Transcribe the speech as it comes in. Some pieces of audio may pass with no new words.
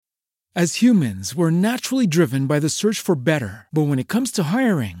As humans, we're naturally driven by the search for better. But when it comes to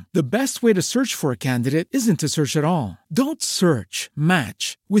hiring, the best way to search for a candidate isn't to search at all. Don't search,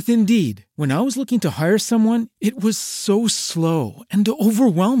 match with Indeed. When I was looking to hire someone, it was so slow and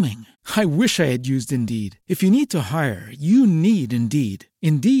overwhelming. I wish I had used Indeed. If you need to hire, you need Indeed.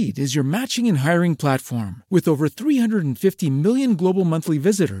 Indeed is your matching and hiring platform with over 350 million global monthly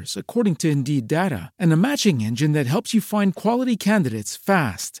visitors, according to Indeed data, and a matching engine that helps you find quality candidates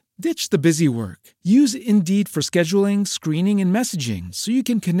fast. Ditch the busy work. Use Indeed for scheduling, screening, and messaging so you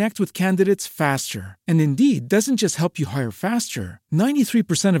can connect with candidates faster. And Indeed doesn't just help you hire faster.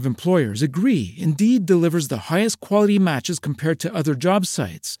 93% of employers agree Indeed delivers the highest quality matches compared to other job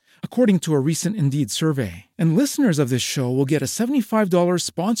sites, according to a recent Indeed survey. And listeners of this show will get a $75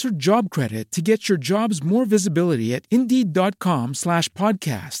 sponsored job credit to get your jobs more visibility at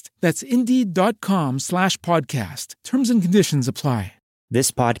Indeed.com/podcast. That's Indeed.com/podcast. Terms and conditions apply. This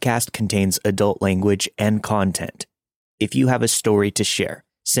podcast contains adult language and content. If you have a story to share,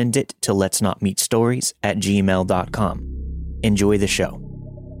 send it to letsnotmeetstories@gmail.com. Enjoy the show.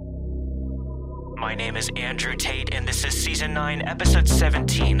 My name is Andrew Tate, and this is Season 9, Episode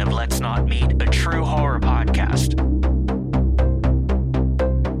 17 of Let's Not Meet, a true horror podcast.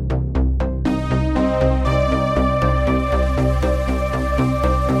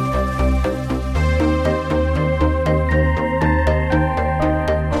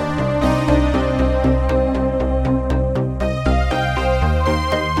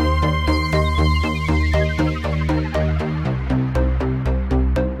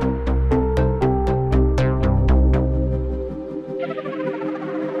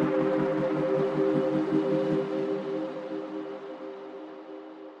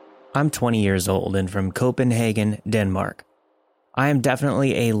 I'm 20 years old and from Copenhagen, Denmark. I am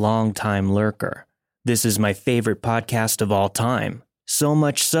definitely a long-time lurker. This is my favorite podcast of all time, so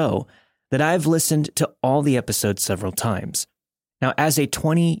much so that I've listened to all the episodes several times. Now, as a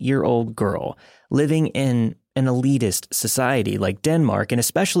 20-year-old girl living in an elitist society like Denmark and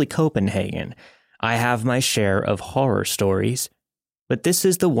especially Copenhagen, I have my share of horror stories, but this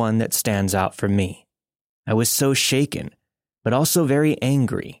is the one that stands out for me. I was so shaken, but also very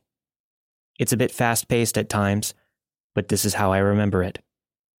angry. It's a bit fast-paced at times, but this is how I remember it.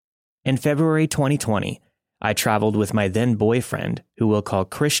 In February 2020, I traveled with my then boyfriend, who we'll call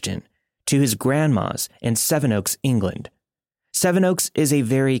Christian, to his grandma's in Sevenoaks, England. Sevenoaks is a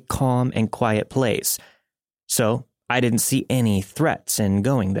very calm and quiet place, so I didn't see any threats in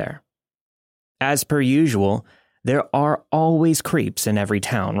going there. As per usual, there are always creeps in every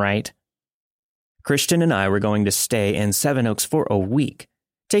town, right? Christian and I were going to stay in Sevenoaks for a week,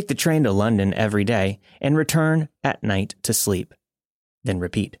 take the train to London every day, and return at night to sleep. Then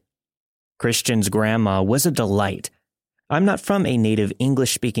repeat. Christian's grandma was a delight. I'm not from a native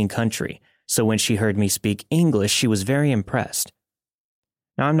English-speaking country, so when she heard me speak English, she was very impressed.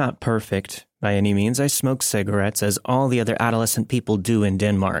 Now, I'm not perfect by any means. I smoke cigarettes, as all the other adolescent people do in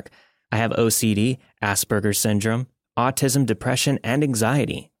Denmark. I have OCD, Asperger's syndrome, autism, depression, and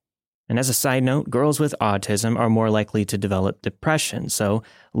anxiety. And as a side note, girls with autism are more likely to develop depression, so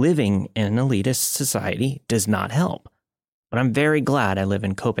living in an elitist society does not help. But I'm very glad I live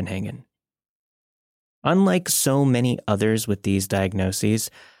in Copenhagen. Unlike so many others with these diagnoses,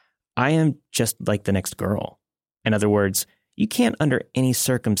 I am just like the next girl. In other words, you can't under any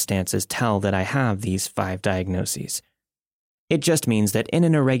circumstances tell that I have these 5 diagnoses. It just means that in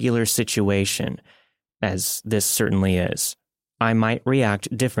an irregular situation, as this certainly is, I might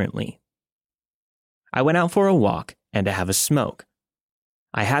react differently. I went out for a walk and to have a smoke.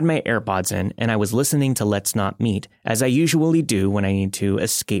 I had my AirPods in and I was listening to Let's Not Meet, as I usually do when I need to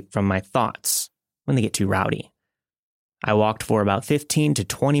escape from my thoughts, when they get too rowdy. I walked for about 15 to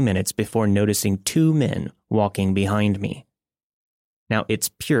 20 minutes before noticing 2 men walking behind me. Now,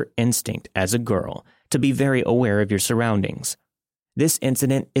 it's pure instinct as a girl to be very aware of your surroundings. This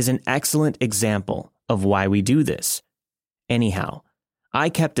incident is an excellent example of why we do this. Anyhow, I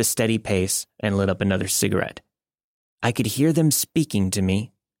kept a steady pace and lit up another cigarette. I could hear them speaking to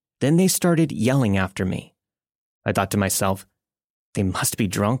me. Then they started yelling after me. I thought to myself, they must be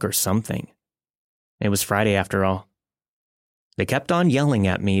drunk or something. It was Friday after all. They kept on yelling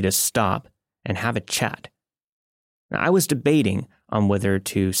at me to stop and have a chat. I was debating on whether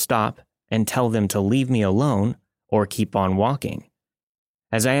to stop and tell them to leave me alone or keep on walking.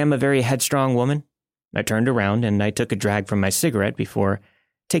 As I am a very headstrong woman, I turned around and I took a drag from my cigarette before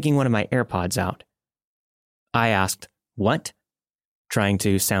taking one of my AirPods out. I asked, "What?" trying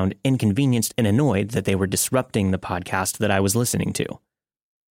to sound inconvenienced and annoyed that they were disrupting the podcast that I was listening to.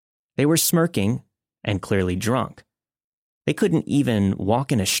 They were smirking and clearly drunk. They couldn't even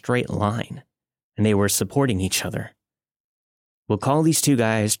walk in a straight line, and they were supporting each other. We'll call these two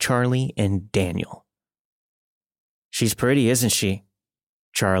guys Charlie and Daniel. "She's pretty, isn't she?"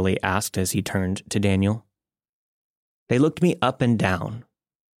 Charlie asked as he turned to Daniel. They looked me up and down.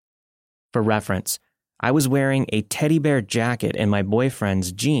 For reference, I was wearing a teddy bear jacket and my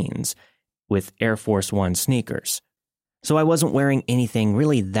boyfriend's jeans with Air Force One sneakers, so I wasn't wearing anything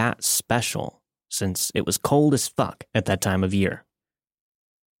really that special since it was cold as fuck at that time of year.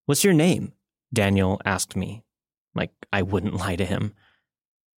 "What's your name?" Daniel asked me, like I wouldn't lie to him.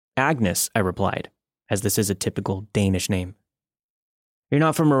 "Agnes," I replied, as this is a typical Danish name. "You're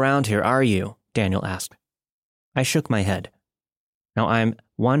not from around here, are you?" Daniel asked. I shook my head. Now, I'm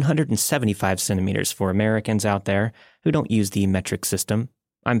 175 centimeters for Americans out there who don't use the metric system.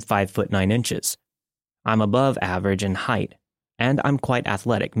 I'm 5'9". I'm above average in height, and I'm quite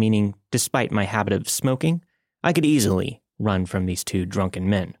athletic, meaning despite my habit of smoking, I could easily run from these two drunken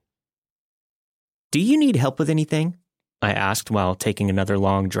men. "Do you need help with anything?" I asked while taking another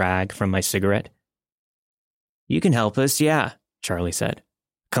long drag from my cigarette. "You can help us, yeah," Charlie said.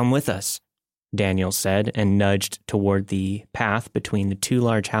 "Come with us," Daniel said and nudged toward the path between the two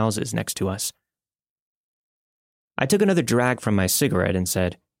large houses next to us. I took another drag from my cigarette and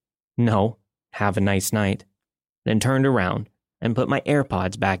said, "No, have a nice night," then turned around and put my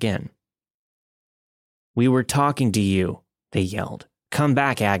AirPods back in. "We were talking to you," they yelled. "Come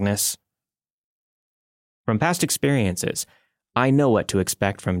back, Agnes." From past experiences, I know what to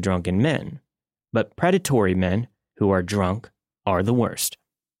expect from drunken men, but predatory men who are drunk are the worst.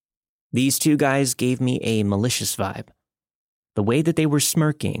 These two guys gave me a malicious vibe. The way that they were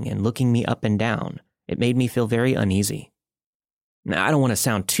smirking and looking me up and down, it made me feel very uneasy. Now, I don't want to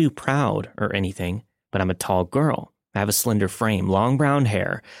sound too proud or anything, but I'm a tall girl. I have a slender frame, long brown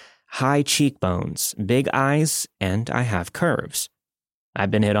hair, high cheekbones, big eyes, and I have curves.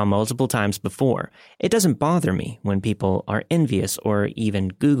 I've been hit on multiple times before. It doesn't bother me when people are envious or even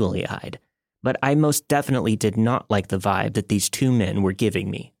googly-eyed, but I most definitely did not like the vibe that these two men were giving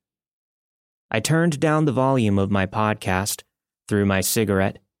me. I turned down the volume of my podcast, threw my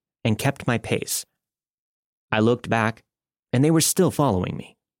cigarette, and kept my pace. I looked back, and they were still following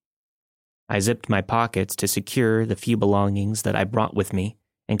me. I zipped my pockets to secure the few belongings that I brought with me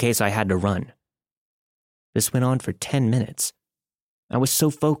in case I had to run. This went on for 10 minutes. I was so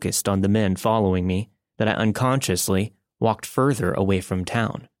focused on the men following me that I unconsciously walked further away from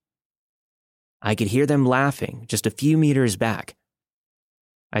town. I could hear them laughing just a few meters back.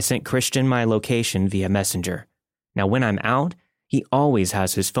 I sent Christian my location via Messenger. Now, when I'm out, he always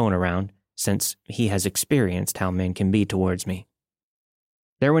has his phone around since he has experienced how men can be towards me.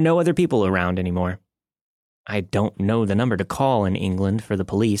 There were no other people around anymore. I don't know the number to call in England for the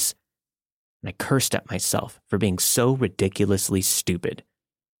police, and I cursed at myself for being so ridiculously stupid.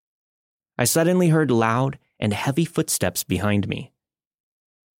 I suddenly heard loud and heavy footsteps behind me.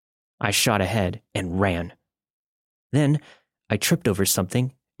 I shot ahead and ran. Then I tripped over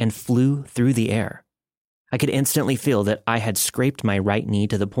something and flew through the air. I could instantly feel that I had scraped my right knee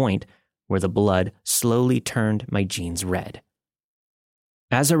to the point where the blood slowly turned my jeans red.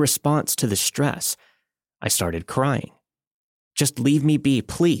 As a response to the stress, I started crying. "Just leave me be,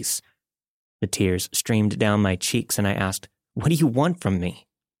 please." The tears streamed down my cheeks and I asked, "What do you want from me?"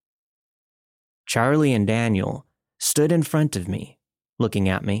 Charlie and Daniel stood in front of me, looking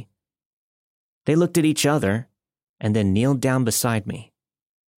at me. They looked at each other and then kneeled down beside me.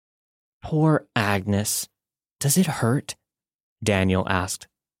 "Poor Agnes. Does it hurt?" Daniel asked,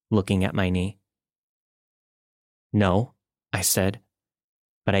 looking at my knee. "No," I said,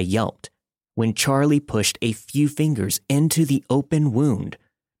 but I yelped when Charlie pushed a few fingers into the open wound,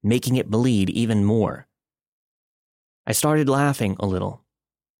 making it bleed even more. I started laughing a little.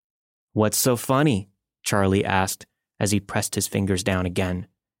 "What's so funny?" Charlie asked as he pressed his fingers down again,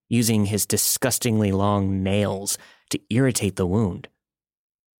 using his disgustingly long nails to irritate the wound.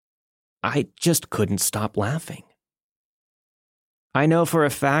 I just couldn't stop laughing. "I know for a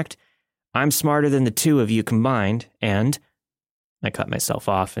fact I'm smarter than the two of you combined, and..." I cut myself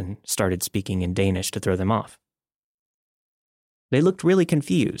off and started speaking in Danish to throw them off. They looked really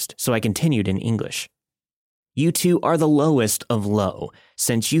confused, so I continued in English. "You two are the lowest of low,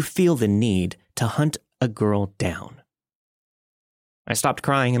 since you feel the need to hunt a girl down." I stopped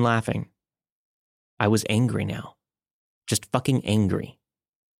crying and laughing. I was angry now. Just fucking angry.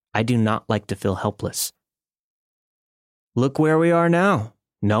 I do not like to feel helpless. "Look where we are now.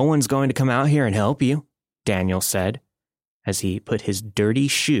 No one's going to come out here and help you," Daniel said, as he put his dirty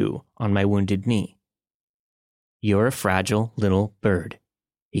shoe on my wounded knee. "You're a fragile little bird,"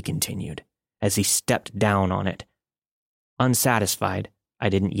 he continued, as he stepped down on it. Unsatisfied, I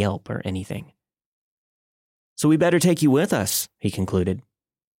didn't yelp or anything. "So we better take you with us," he concluded.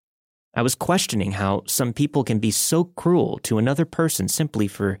 I was questioning how some people can be so cruel to another person simply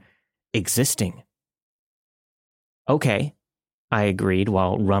for existing. "Okay," I agreed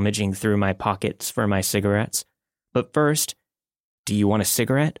while rummaging through my pockets for my cigarettes. "But first, do you want a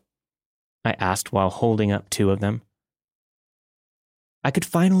cigarette?" I asked while holding up 2 of them. I could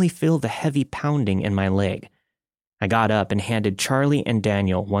finally feel the heavy pounding in my leg. I got up and handed Charlie and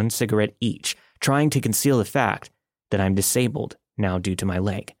Daniel 1 cigarette each, trying to conceal the fact that I'm disabled now due to my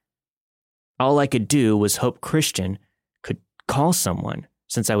leg. All I could do was hope Christian could call someone,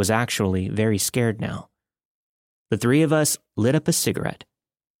 since I was actually very scared now. The 3 of us lit up a cigarette,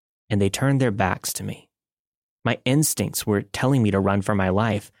 and they turned their backs to me. My instincts were telling me to run for my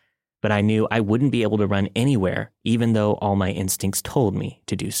life, but I knew I wouldn't be able to run anywhere, even though all my instincts told me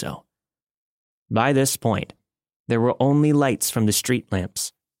to do so. By this point, there were only lights from the street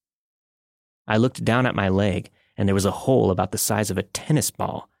lamps. I looked down at my leg, and there was a hole about the size of a tennis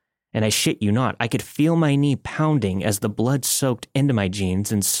ball, and I shit you not, I could feel my knee pounding as the blood soaked into my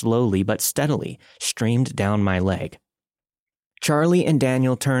jeans and slowly but steadily streamed down my leg. Charlie and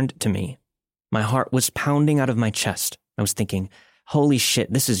Daniel turned to me. My heart was pounding out of my chest. I was thinking, holy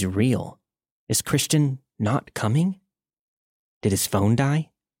shit, this is real. Is Christian not coming? Did his phone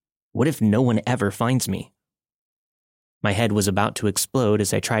die? What if no one ever finds me? My head was about to explode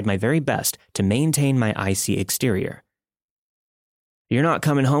as I tried my very best to maintain my icy exterior. "You're not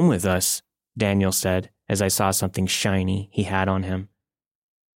coming home with us," Daniel said as I saw something shiny he had on him.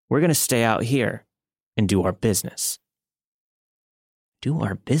 "We're going to stay out here and do our business." Do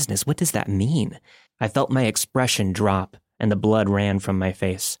our business? What does that mean? I felt my expression drop and the blood ran from my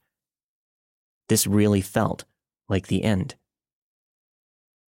face. This really felt like the end.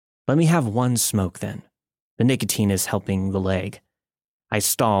 "Let me have 1 smoke then. The nicotine is helping the leg." I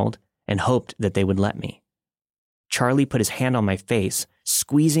stalled and hoped that they would let me. Charlie put his hand on my face,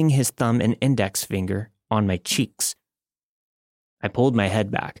 squeezing his thumb and index finger on my cheeks. I pulled my head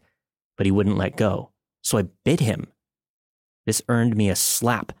back, but he wouldn't let go, so I bit him. This earned me a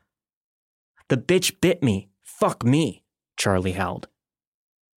slap. "The bitch bit me. Fuck me," Charlie howled.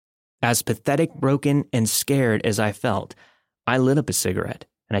 As pathetic, broken, and scared as I felt, I lit up a cigarette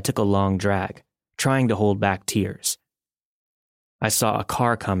and I took a long drag, trying to hold back tears. I saw a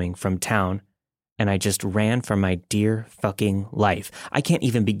car coming from town, and I just ran for my dear fucking life. I can't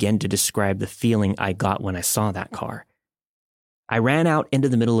even begin to describe the feeling I got when I saw that car. I ran out into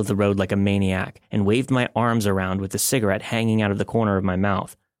the middle of the road like a maniac and waved my arms around with the cigarette hanging out of the corner of my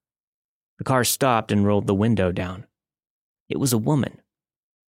mouth. The car stopped and rolled the window down. It was a woman.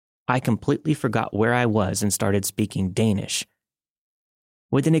 I completely forgot where I was and started speaking Danish.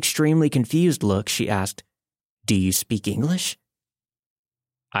 With an extremely confused look, she asked, "Do you speak English?"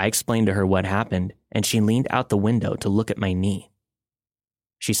 I explained to her what happened, and she leaned out the window to look at my knee.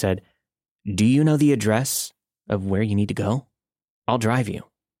 She said, "Do you know the address of where you need to go? I'll drive you."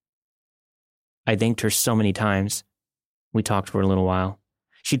 I thanked her so many times. We talked for a little while.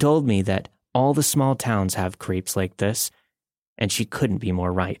 She told me that all the small towns have creeps like this, and she couldn't be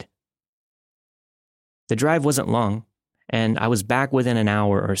more right. The drive wasn't long, and I was back within an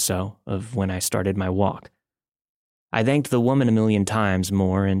hour or so of when I started my walk. I thanked the woman a million times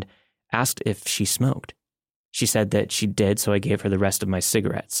more and asked if she smoked. She said that she did, so I gave her the rest of my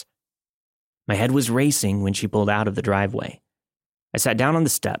cigarettes. My head was racing when she pulled out of the driveway. I sat down on the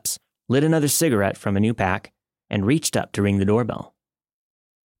steps, lit another cigarette from a new pack, and reached up to ring the doorbell.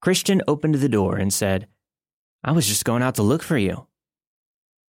 Christian opened the door and said, "I was just going out to look for you."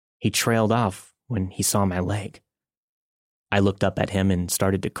 He trailed off when he saw my leg. I looked up at him and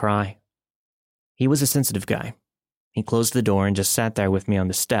started to cry. He was a sensitive guy. He closed the door and just sat there with me on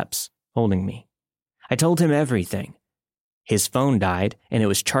the steps, holding me. I told him everything. His phone died, and it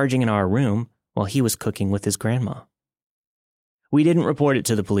was charging in our room while he was cooking with his grandma. We didn't report it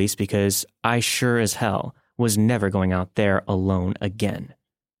to the police because I sure as hell was never going out there alone again.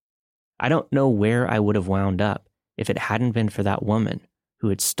 I don't know where I would have wound up if it hadn't been for that woman who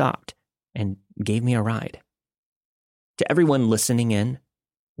had stopped and gave me a ride. To everyone listening in,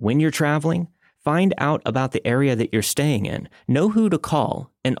 when you're traveling, find out about the area that you're staying in, know who to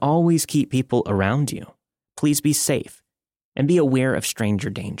call, and always keep people around you. Please be safe and be aware of stranger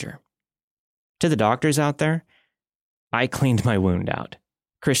danger. To the doctors out there, I cleaned my wound out.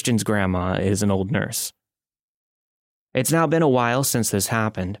 Christian's grandma is an old nurse. It's now been a while since this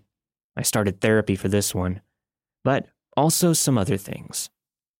happened. I started therapy for this one, but also some other things.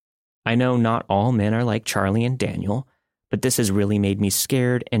 I know not all men are like Charlie and Daniel, but this has really made me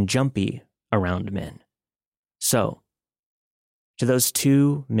scared and jumpy around men. So, To those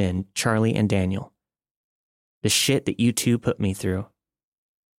two men, Charlie and Daniel. The shit that you two put me through.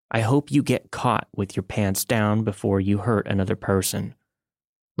 I hope you get caught with your pants down before you hurt another person.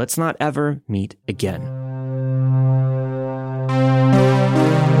 Let's not ever meet again.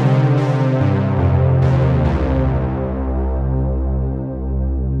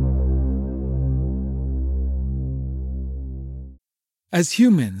 As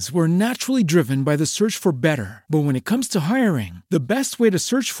humans, we're naturally driven by the search for better. But when it comes to hiring, the best way to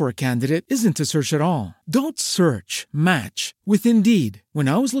search for a candidate isn't to search at all. Don't search, match with Indeed. When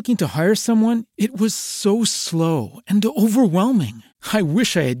I was looking to hire someone, it was so slow and overwhelming. I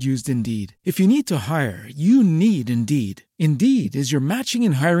wish I had used Indeed. If you need to hire, you need Indeed. Indeed is your matching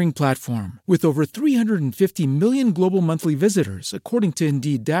and hiring platform with over 350 million global monthly visitors, according to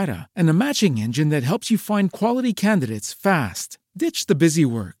Indeed data, and a matching engine that helps you find quality candidates fast. Ditch the busy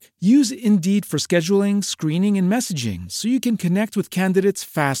work. Use Indeed for scheduling, screening, and messaging so you can connect with candidates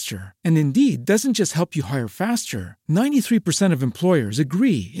faster. And Indeed doesn't just help you hire faster. 93% of employers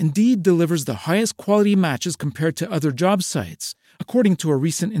agree Indeed delivers the highest quality matches compared to other job sites, according to a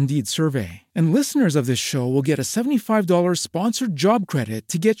recent Indeed survey. And listeners of this show will get a $75 sponsored job credit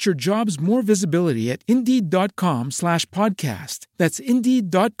to get your jobs more visibility at Indeed.com/podcast. That's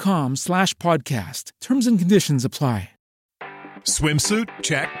Indeed.com/podcast. Terms and conditions apply. Swimsuit?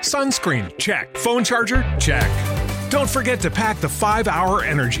 Check. Sunscreen? Check. Phone charger? Check. Don't forget to pack the 5-Hour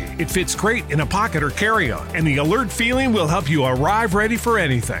Energy. It fits great in a pocket or carry-on, and the alert feeling will help you arrive ready for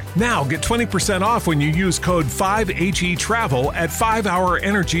anything. Now get 20% off when you use code 5HETRAVEL at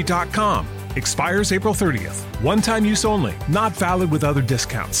 5hourenergy.com. Expires April 30th. One-time use only. Not valid with other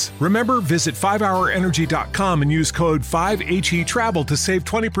discounts. Remember, visit 5hourenergy.com and use code 5HETRAVEL to save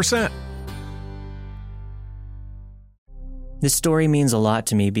 20%. This story means a lot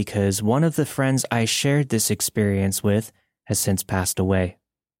to me because one of the friends I shared this experience with has since passed away.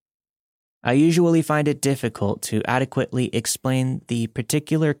 I usually find it difficult to adequately explain the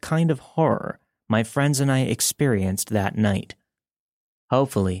particular kind of horror my friends and I experienced that night.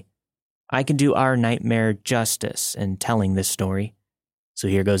 Hopefully, I can do our nightmare justice in telling this story, so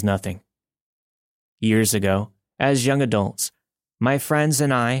here goes nothing. Years ago, as young adults, my friends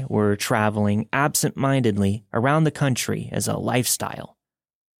and I were traveling absent-mindedly around the country as a lifestyle.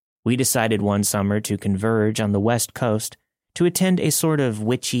 We decided one summer to converge on the West Coast to attend a sort of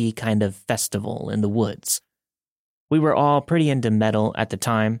witchy kind of festival in the woods. We were all pretty into metal at the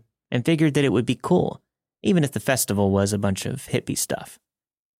time and figured that it would be cool, even if the festival was a bunch of hippie stuff.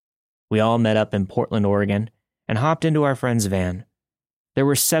 We all met up in Portland, Oregon, and hopped into our friend's van. There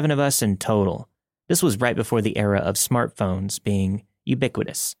were 7 of us in total. This was right before the era of smartphones being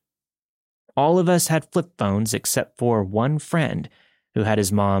ubiquitous. All of us had flip phones except for one friend who had his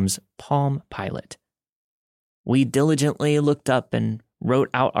mom's Palm Pilot. We diligently looked up and wrote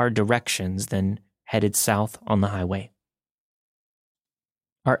out our directions, then headed south on the highway.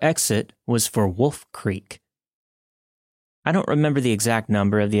 Our exit was for Wolf Creek. I don't remember the exact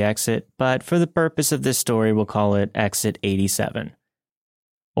number of the exit, but for the purpose of this story, we'll call it Exit 87.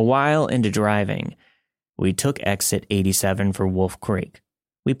 A while into driving, we took exit 87 for Wolf Creek.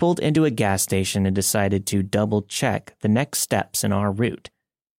 We pulled into a gas station and decided to double-check the next steps in our route.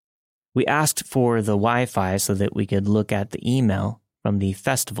 We asked for the Wi-Fi so that we could look at the email from the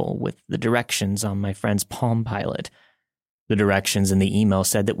festival with the directions on my friend's Palm Pilot. The directions in the email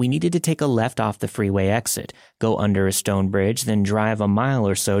said that we needed to take a left off the freeway exit, go under a stone bridge, then drive a mile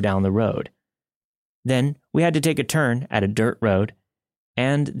or so down the road. Then we had to take a turn at a dirt road,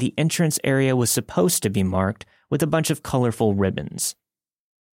 and the entrance area was supposed to be marked with a bunch of colorful ribbons.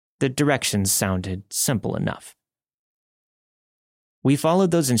 The directions sounded simple enough. We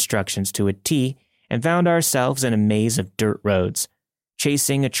followed those instructions to a T and found ourselves in a maze of dirt roads,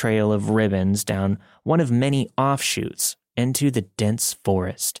 chasing a trail of ribbons down one of many offshoots into the dense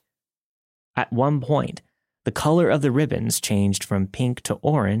forest. At one point, the color of the ribbons changed from pink to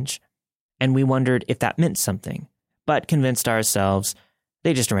orange, and we wondered if that meant something, but convinced ourselves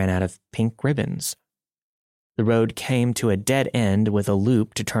they just ran out of pink ribbons. The road came to a dead end with a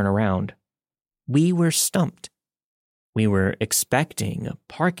loop to turn around. We were stumped. We were expecting a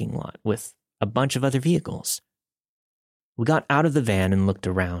parking lot with a bunch of other vehicles. We got out of the van and looked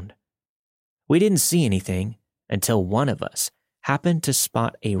around. We didn't see anything until one of us happened to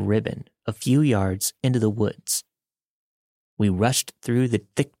spot a ribbon a few yards into the woods. We rushed through the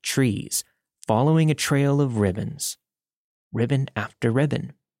thick trees, following a trail of ribbons. Ribbon after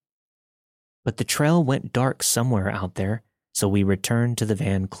ribbon. But the trail went dark somewhere out there, so we returned to the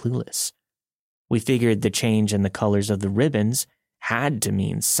van clueless. We figured the change in the colors of the ribbons had to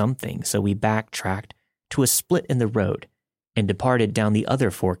mean something, so we backtracked to a split in the road and departed down the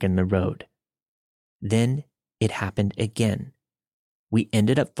other fork in the road. Then it happened again. We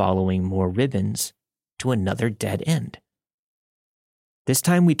ended up following more ribbons to another dead end. This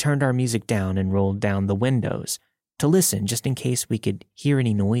time we turned our music down and rolled down the windows to listen just in case we could hear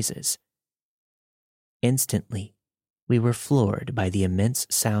any noises. Instantly, we were floored by the immense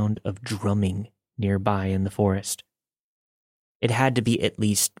sound of drumming nearby in the forest. It had to be at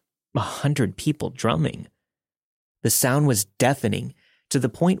least 100 people drumming. The sound was deafening to the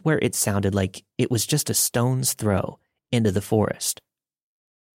point where it sounded like it was just a stone's throw into the forest.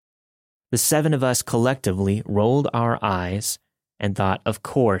 The 7 of us collectively rolled our eyes and thought, of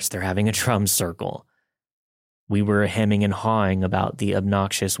course, they're having a drum circle. We were hemming and hawing about the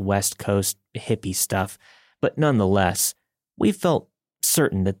obnoxious West Coast hippie stuff, but nonetheless, we felt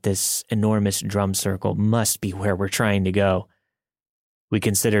certain that this enormous drum circle must be where we're trying to go. We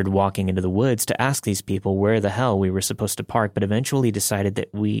considered walking into the woods to ask these people where the hell we were supposed to park, but eventually decided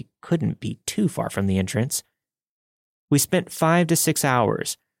that we couldn't be too far from the entrance. We spent 5 to 6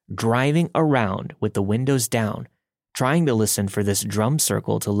 hours driving around with the windows down, trying to listen for this drum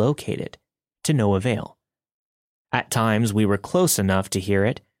circle to locate it, to no avail. At times we were close enough to hear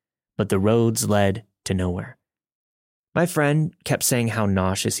it, but the roads led to nowhere. My friend kept saying how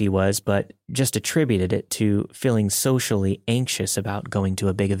nauseous he was, but just attributed it to feeling socially anxious about going to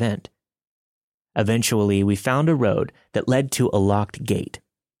a big event. Eventually, we found a road that led to a locked gate.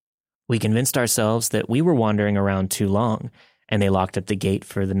 We convinced ourselves that we were wandering around too long, and they locked up the gate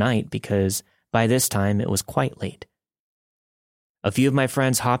for the night because by this time it was quite late. A few of my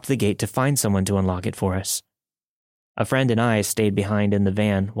friends hopped the gate to find someone to unlock it for us. A friend and I stayed behind in the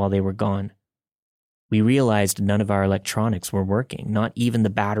van while they were gone. We realized none of our electronics were working, not even the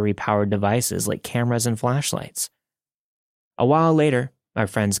battery-powered devices like cameras and flashlights. A while later, our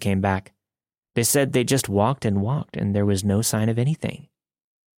friends came back. They said they just walked and there was no sign of anything.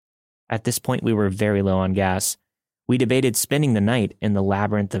 At this point, we were very low on gas. We debated spending the night in the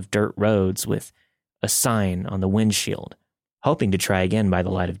labyrinth of dirt roads with a sign on the windshield, hoping to try again by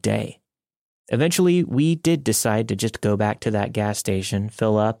the light of day. Eventually, we did decide to just go back to that gas station,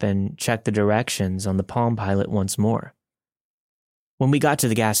 fill up, and check the directions on the Palm Pilot once more. When we got to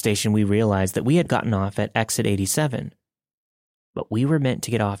the gas station, we realized that we had gotten off at exit 87, but we were meant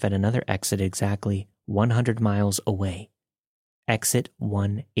to get off at another exit exactly 100 miles away, exit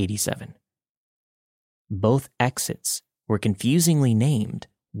 187. Both exits were confusingly named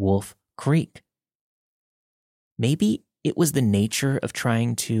Wolf Creek. Maybe it was the nature of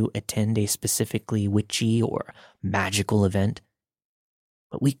trying to attend a specifically witchy or magical event,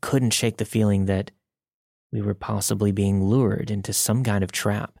 but we couldn't shake the feeling that we were possibly being lured into some kind of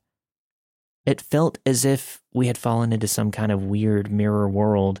trap. It felt as if we had fallen into some kind of weird mirror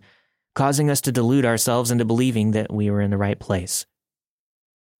world, causing us to delude ourselves into believing that we were in the right place.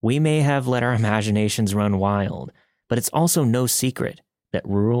 We may have let our imaginations run wild, but it's also no secret that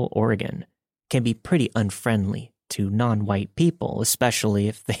rural Oregon can be pretty unfriendly to non-white people, especially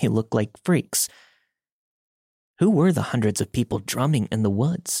if they look like freaks. Who were the hundreds of people drumming in the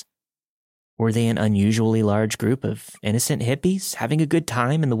woods? Were they an unusually large group of innocent hippies having a good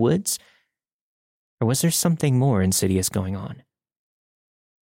time in the woods? Or was there something more insidious going on?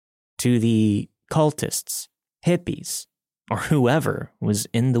 To the cultists, hippies, or whoever was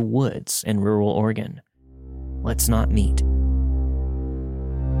in the woods in rural Oregon, let's not meet.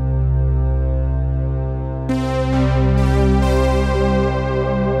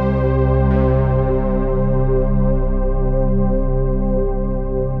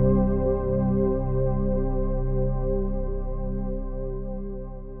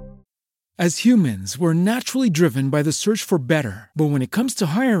 As humans, we're naturally driven by the search for better. But when it comes to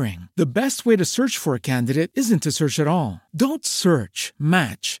hiring, the best way to search for a candidate isn't to search at all. Don't search,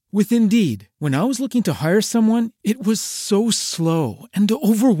 match with Indeed. When I was looking to hire someone, it was so slow and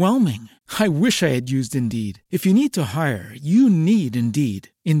overwhelming. I wish I had used Indeed. If you need to hire, you need Indeed.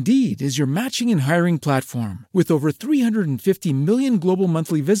 Indeed is your matching and hiring platform with over 350 million global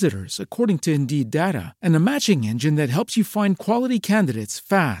monthly visitors, according to Indeed data, and a matching engine that helps you find quality candidates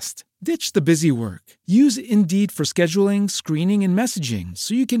fast. Ditch the busy work. Use Indeed for scheduling, screening, and messaging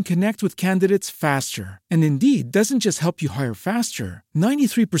so you can connect with candidates faster. And Indeed doesn't just help you hire faster.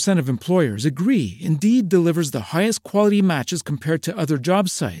 93% of employers agree Indeed delivers the highest quality matches compared to other job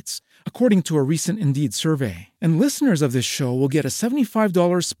sites, according to a recent Indeed survey. And listeners of this show will get a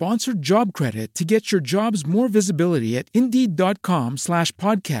 $75 sponsored job credit to get your jobs more visibility at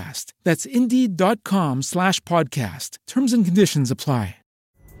Indeed.com/podcast. That's Indeed.com/podcast. Terms and conditions apply.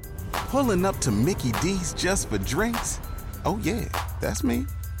 Pulling up to Mickey D's just for drinks? Oh yeah, that's me.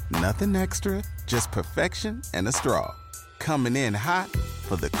 Nothing extra, just perfection and a straw. coming in hot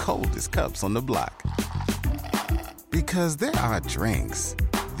for the coldest cups on the block. Because there are drinks.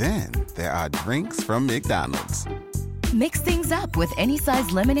 Then there are drinks from McDonald's. Mix things up with any size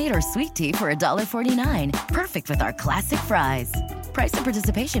lemonade or sweet tea for $1.49. Perfect with our classic fries. Price and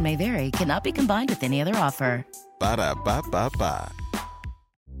participation may vary. Cannot be combined with any other offer. Ba-da-ba-ba-ba.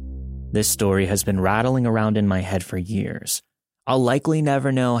 This story has been rattling around in my head for years. I'll likely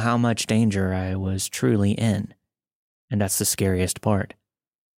never know how much danger I was truly in. And that's the scariest part.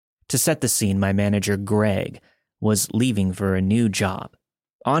 To set the scene, my manager, Greg, was leaving for a new job.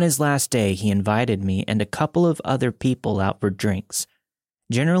 On his last day, he invited me and a couple of other people out for drinks.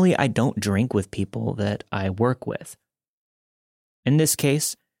 Generally, I don't drink with people that I work with. In this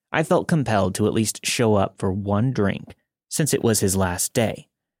case, I felt compelled to at least show up for one drink, since it was his last day.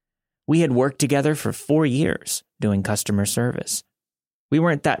 We had worked together for 4 years, doing customer service. We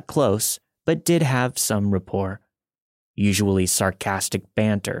weren't that close, but did have some rapport. Usually sarcastic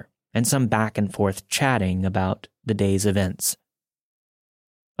banter, and some back and forth chatting about the day's events.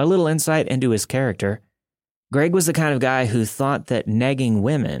 A little insight into his character. Greg was the kind of guy who thought that negging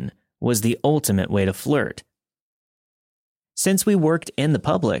women was the ultimate way to flirt. Since we worked in the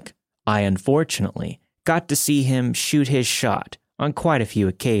public, I unfortunately got to see him shoot his shot on quite a few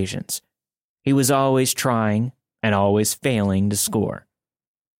occasions. He was always trying and always failing to score.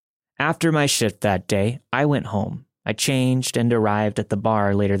 After my shift that day, I went home. I changed and arrived at the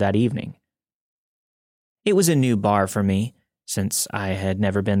bar later that evening. It was a new bar for me, since I had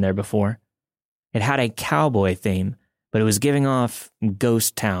never been there before. It had a cowboy theme, but it was giving off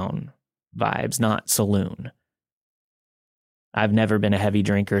ghost town vibes, not saloon. I've never been a heavy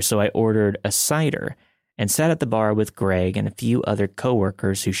drinker, so I ordered a cider and sat at the bar with Greg and a few other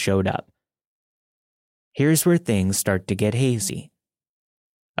coworkers who showed up. Here's where things start to get hazy.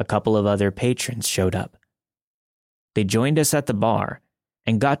 A couple of other patrons showed up. They joined us at the bar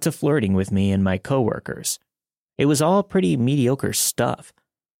and got to flirting with me and my coworkers. It was all pretty mediocre stuff.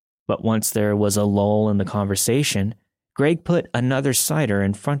 But once there was a lull in the conversation, Greg put another cider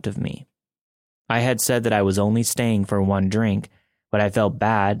in front of me. I had said that I was only staying for one drink, but I felt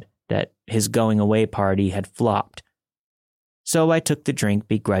bad that his going away party had flopped. So I took the drink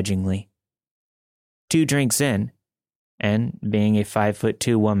begrudgingly. 2 drinks in, and being a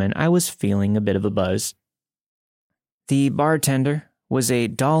 5'2" woman, I was feeling a bit of a buzz. The bartender was a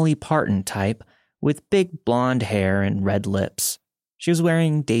Dolly Parton type with big blonde hair and red lips. She was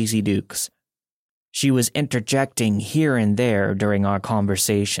wearing Daisy Dukes. She was interjecting here and there during our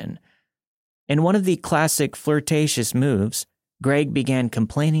conversation. In one of the classic flirtatious moves, Greg began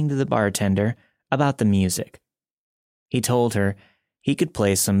complaining to the bartender about the music. He told her he could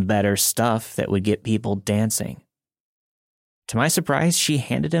play some better stuff that would get people dancing. To my surprise, she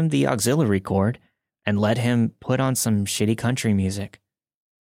handed him the auxiliary cord and let him put on some shitty country music.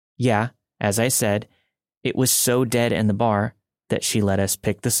 Yeah, as I said, it was so dead in the bar that she let us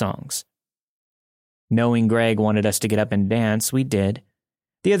pick the songs. Knowing Greg wanted us to get up and dance, we did.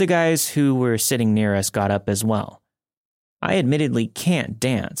 The other guys who were sitting near us got up as well. I admittedly can't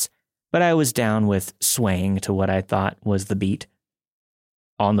dance, but I was down with swaying to what I thought was the beat.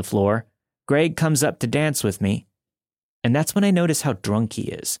 On the floor, Greg comes up to dance with me, and that's when I notice how drunk he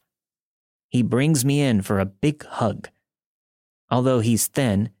is. He brings me in for a big hug. Although he's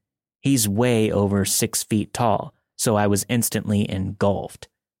thin, he's way over 6 feet tall, so I was instantly engulfed.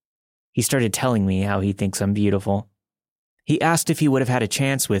 He started telling me how he thinks I'm beautiful. He asked if he would have had a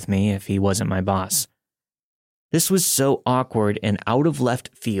chance with me if he wasn't my boss. This was so awkward and out of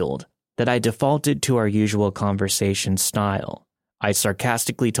left field that I defaulted to our usual conversation style. I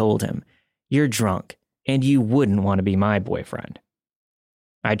sarcastically told him, "You're drunk, and you wouldn't want to be my boyfriend."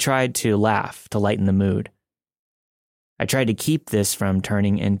 I tried to laugh to lighten the mood. I tried to keep this from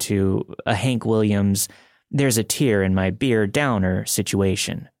turning into a Hank Williams, "there's a tear in my beer" downer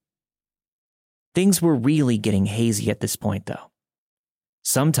situation. Things were really getting hazy at this point, though.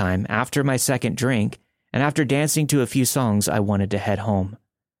 Sometime after my second drink, and after dancing to a few songs, I wanted to head home.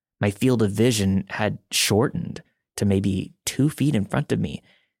 My field of vision had shortened to maybe 2 feet in front of me.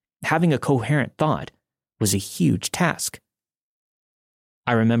 Having a coherent thought was a huge task.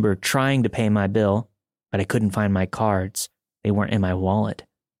 I remember trying to pay my bill, but I couldn't find my cards. They weren't in my wallet.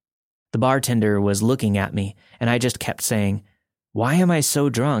 The bartender was looking at me, and I just kept saying, "Why am I so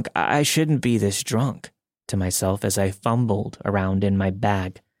drunk? I shouldn't be this drunk," to myself as I fumbled around in my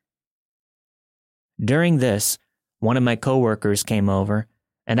bag. During this, one of my coworkers came over,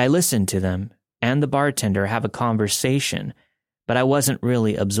 and I listened to them and the bartender have a conversation, but I wasn't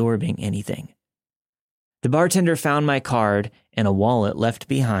really absorbing anything. The bartender found my card in a wallet left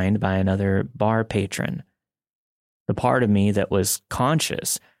behind by another bar patron. The part of me that was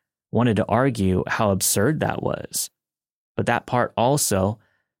conscious wanted to argue how absurd that was, but that part also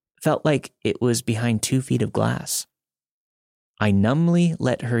felt like it was behind 2 feet of glass. I numbly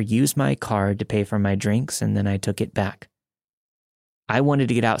let her use my card to pay for my drinks, and then I took it back. I wanted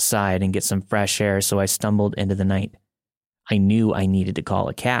to get outside and get some fresh air, so I stumbled into the night. I knew I needed to call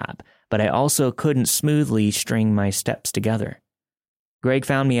a cab, but I also couldn't smoothly string my steps together. Greg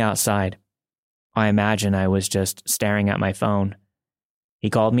found me outside. I imagine I was just staring at my phone. He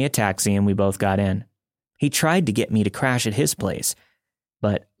called me a taxi and we both got in. He tried to get me to crash at his place,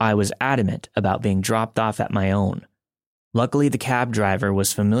 but I was adamant about being dropped off at my own. Luckily, the cab driver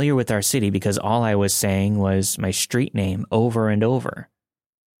was familiar with our city because all I was saying was my street name over and over.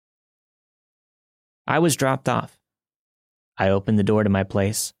 I was dropped off. I opened the door to my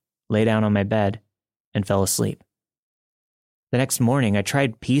place, lay down on my bed, and fell asleep. The next morning, I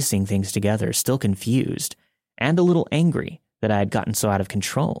tried piecing things together, still confused and a little angry that I had gotten so out of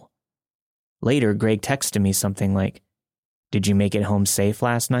control. Later, Greg texted me something like, "Did you make it home safe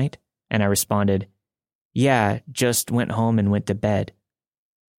last night?" And I responded, "Yeah, just went home and went to bed."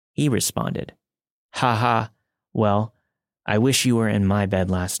 He responded, "Haha, well, I wish you were in my bed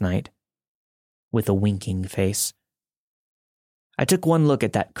last night," with a winking face. I took one look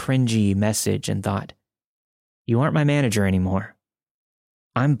at that cringy message and thought, you aren't my manager anymore.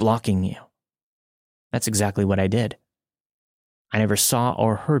 I'm blocking you. That's exactly what I did. I never saw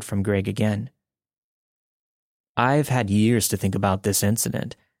or heard from Greg again. I've had years to think about this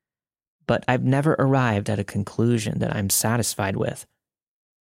incident, but I've never arrived at a conclusion that I'm satisfied with.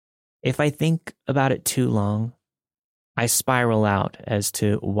 If I think about it too long, I spiral out as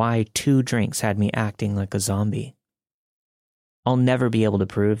to why 2 drinks had me acting like a zombie. I'll never be able to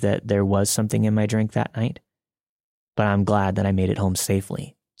prove that there was something in my drink that night, but I'm glad that I made it home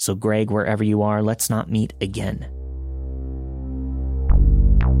safely. So Greg, wherever you are, let's not meet again.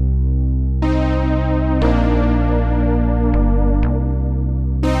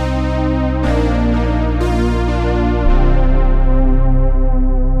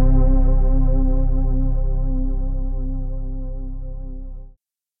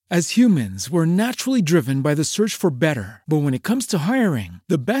 As humans, we're naturally driven by the search for better. But when it comes to hiring,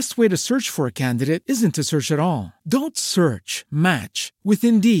 the best way to search for a candidate isn't to search at all. Don't search, match with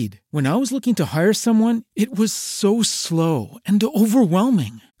Indeed. When I was looking to hire someone, it was so slow and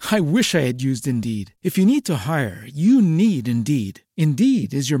overwhelming. I wish I had used Indeed. If you need to hire, you need Indeed.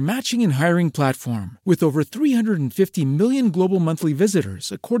 Indeed is your matching and hiring platform with over 350 million global monthly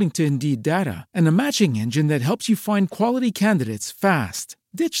visitors, according to Indeed data, and a matching engine that helps you find quality candidates fast.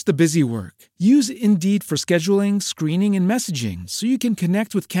 Ditch the busy work. Use Indeed for scheduling, screening, and messaging so you can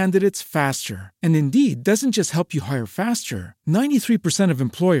connect with candidates faster. And Indeed doesn't just help you hire faster. 93% of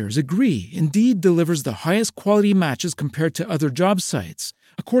employers agree Indeed delivers the highest quality matches compared to other job sites,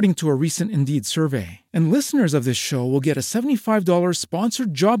 according to a recent Indeed survey. And listeners of this show will get a $75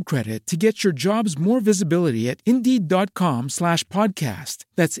 sponsored job credit to get your jobs more visibility at Indeed.com/podcast.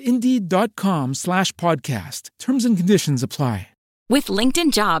 That's Indeed.com/podcast. Terms and conditions apply. With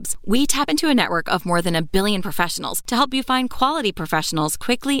LinkedIn Jobs, we tap into a network of more than 1 billion professionals to help you find quality professionals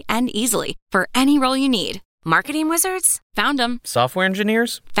quickly and easily for any role you need. Marketing wizards? Found them. Software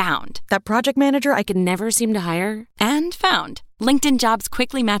engineers? Found. That project manager I could never seem to hire? And found. LinkedIn Jobs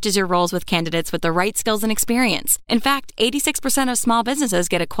quickly matches your roles with candidates with the right skills and experience. In fact, 86% of small businesses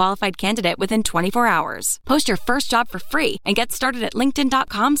get a qualified candidate within 24 hours. Post your first job for free and get started at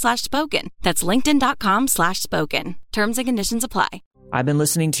linkedin.com/spoken. That's linkedin.com/spoken. Terms and conditions apply. I've been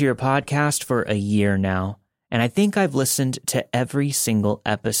listening to your podcast for a year now, and I think I've listened to every single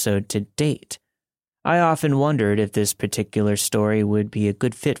episode to date. I often wondered if this particular story would be a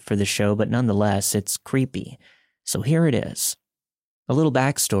good fit for the show, but nonetheless, it's creepy. So here it is. A little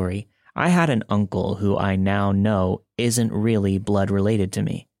backstory. I had an uncle who I now know isn't really blood related to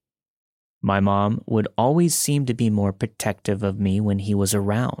me. My mom would always seem to be more protective of me when he was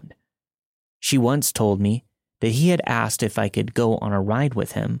around. She once told me that he had asked if I could go on a ride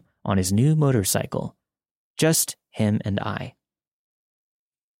with him on his new motorcycle. Just him and I.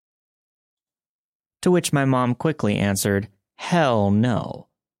 To which my mom quickly answered, "Hell no."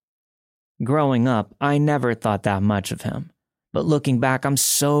 Growing up, I never thought that much of him. But looking back, I'm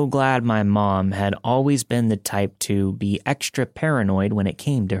so glad my mom had always been the type to be extra paranoid when it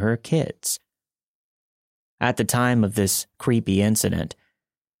came to her kids. At the time of this creepy incident,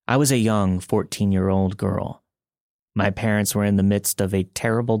 I was a young 14-year-old girl. My parents were in the midst of a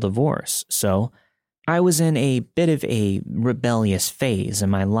terrible divorce, so I was in a bit of a rebellious phase in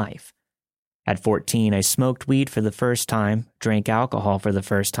my life. At 14, I smoked weed for the first time, drank alcohol for the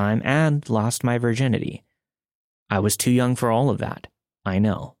first time, and lost my virginity. I was too young for all of that, I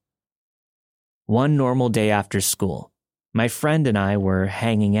know. One normal day after school, my friend and I were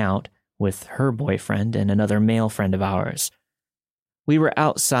hanging out with her boyfriend and another male friend of ours. We were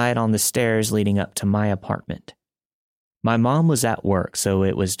outside on the stairs leading up to my apartment. My mom was at work, so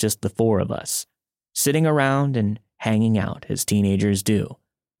it was just the four of us, sitting around and hanging out as teenagers do.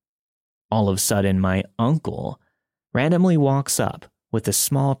 All of a sudden, my uncle randomly walks up with a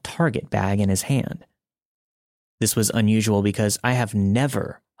small Target bag in his hand. This was unusual because I have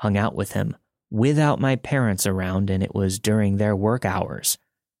never hung out with him without my parents around, and it was during their work hours.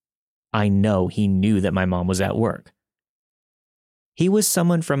 I know he knew that my mom was at work. He was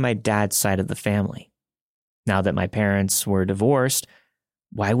someone from my dad's side of the family. Now that my parents were divorced,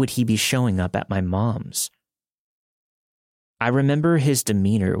 why would he be showing up at my mom's? I remember his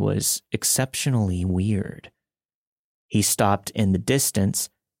demeanor was exceptionally weird. He stopped in the distance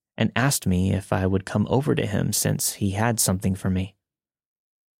and asked me if I would come over to him since he had something for me.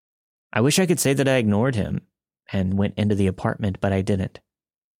 I wish I could say that I ignored him and went into the apartment, but I didn't.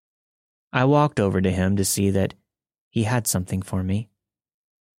 I walked over to him to see that he had something for me.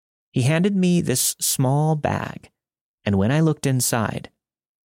 He handed me this small bag, and when I looked inside,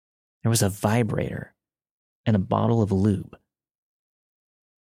 there was a vibrator and a bottle of lube.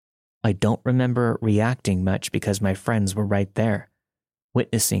 I don't remember reacting much because my friends were right there,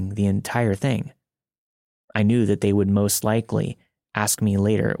 witnessing the entire thing. I knew that they would most likely ask me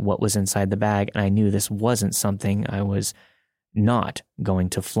later what was inside the bag, and I knew this wasn't something I was not going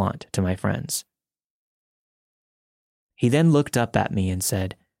to flaunt to my friends. He then looked up at me and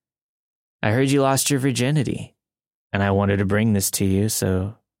said, "I heard you lost your virginity, and I wanted to bring this to you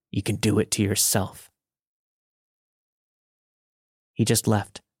so you can do it to yourself." He just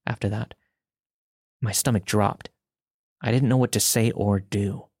left after that. My stomach dropped. I didn't know what to say or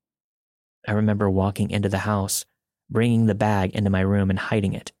do. I remember walking into the house, bringing the bag into my room and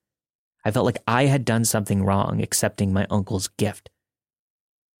hiding it. I felt like I had done something wrong accepting my uncle's gift.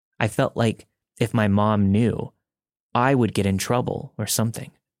 I felt like if my mom knew, I would get in trouble or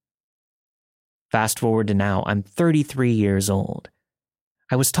something. Fast forward to now, I'm 33 years old.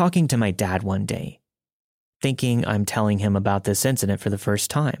 I was talking to my dad one day, thinking I'm telling him about this incident for the first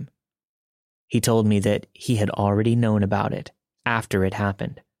time. He told me that he had already known about it after it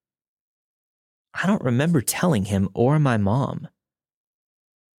happened. I don't remember telling him or my mom.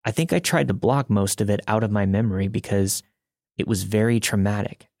 I think I tried to block most of it out of my memory because it was very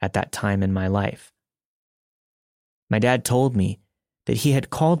traumatic at that time in my life. My dad told me that he had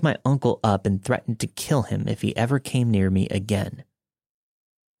called my uncle up and threatened to kill him if he ever came near me again.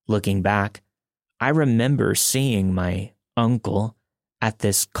 Looking back, I remember seeing my uncle at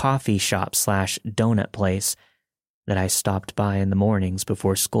this coffee shop / donut place that I stopped by in the mornings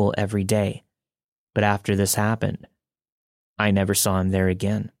before school every day. But after this happened, I never saw him there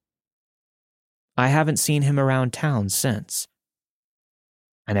again. I haven't seen him around town since.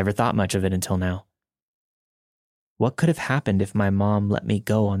 I never thought much of it until now. What could have happened if my mom let me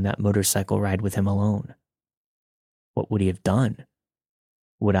go on that motorcycle ride with him alone? What would he have done?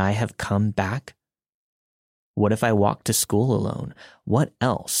 Would I have come back? What if I walked to school alone? What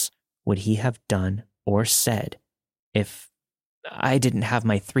else would he have done or said if I didn't have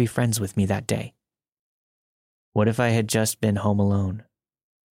my 3 friends with me that day? What if I had just been home alone?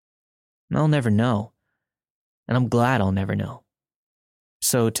 I'll never know, and I'm glad I'll never know.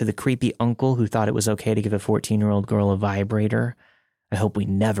 So to the creepy uncle who thought it was okay to give a 14-year-old girl a vibrator, I hope we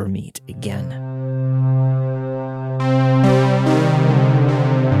never meet again.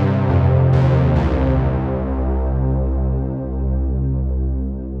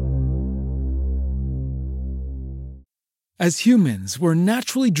 As humans, we're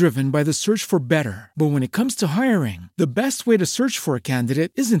naturally driven by the search for better. But when it comes to hiring, the best way to search for a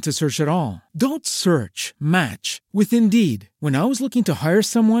candidate isn't to search at all. Don't search, match with Indeed. When I was looking to hire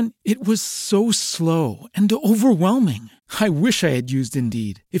someone, it was so slow and overwhelming. I wish I had used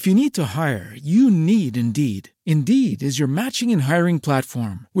Indeed. If you need to hire, you need Indeed. Indeed is your matching and hiring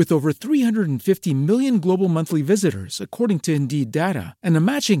platform with over 350 million global monthly visitors, according to Indeed data, and a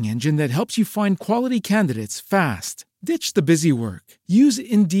matching engine that helps you find quality candidates fast. Ditch the busy work. Use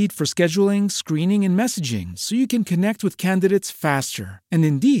Indeed for scheduling, screening, and messaging so you can connect with candidates faster. And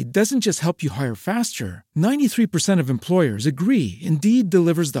Indeed doesn't just help you hire faster. 93% of employers agree Indeed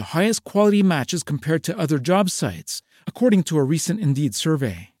delivers the highest quality matches compared to other job sites, according to a recent Indeed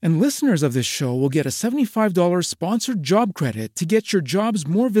survey. And listeners of this show will get a $75 sponsored job credit to get your jobs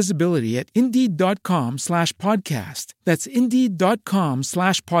more visibility at Indeed.com/podcast. That's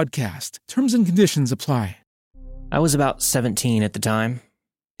Indeed.com/podcast. Terms and conditions apply. I was about 17 at the time.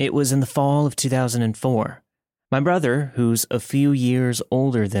 It was in the fall of 2004. My brother, who's a few years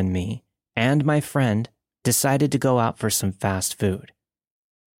older than me, and my friend decided to go out for some fast food.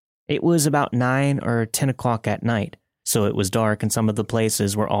 It was about 9 or 10 o'clock at night, so it was dark and some of the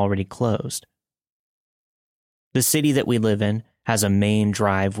places were already closed. The city that we live in has a main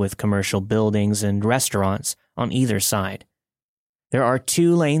drive with commercial buildings and restaurants on either side. There are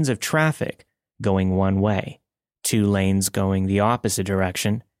 2 lanes of traffic going one way, 2 lanes going the opposite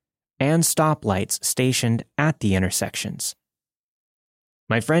direction, and stoplights stationed at the intersections.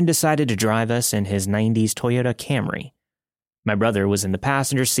 My friend decided to drive us in his 90s Toyota Camry. My brother was in the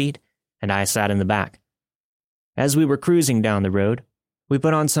passenger seat, and I sat in the back. As we were cruising down the road, we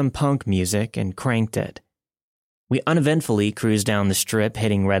put on some punk music and cranked it. We uneventfully cruised down the strip,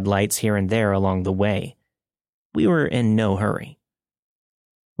 hitting red lights here and there along the way. We were in no hurry.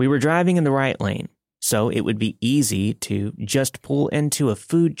 We were driving in the right lane, so it would be easy to just pull into a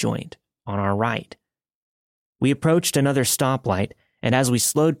food joint on our right. We approached another stoplight, and as we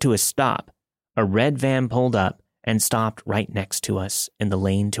slowed to a stop, a red van pulled up and stopped right next to us in the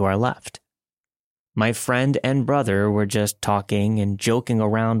lane to our left. My friend and brother were just talking and joking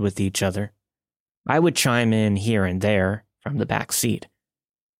around with each other. I would chime in here and there from the back seat.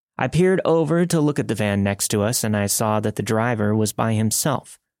 I peered over to look at the van next to us, and I saw that the driver was by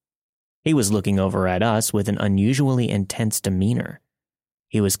himself. He was looking over at us with an unusually intense demeanor.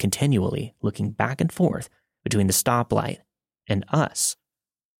 He was continually looking back and forth between the stoplight and us.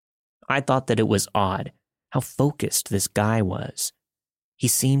 I thought that it was odd how focused this guy was. He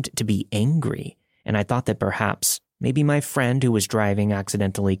seemed to be angry, and I thought that perhaps maybe my friend who was driving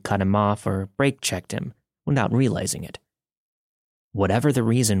accidentally cut him off or brake checked him without realizing it. Whatever the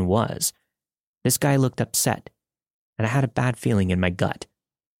reason was, this guy looked upset, and I had a bad feeling in my gut.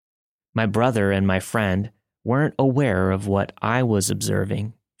 My brother and my friend weren't aware of what I was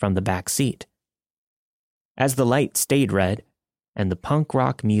observing from the back seat. As the light stayed red and the punk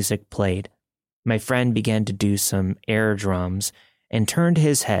rock music played, my friend began to do some air drums and turned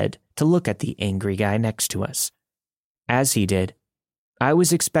his head to look at the angry guy next to us. As he did, I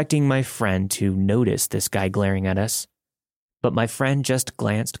was expecting my friend to notice this guy glaring at us, but my friend just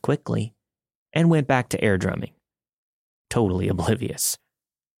glanced quickly and went back to air drumming, totally oblivious.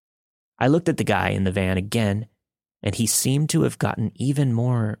 I looked at the guy in the van again, and he seemed to have gotten even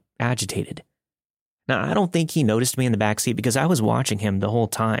more agitated. Now, I don't think he noticed me in the backseat because I was watching him the whole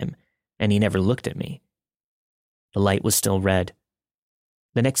time, and he never looked at me. The light was still red.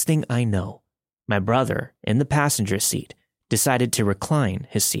 The next thing I know, my brother, in the passenger seat, decided to recline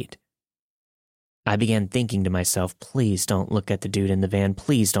his seat. I began thinking to myself, please don't look at the dude in the van,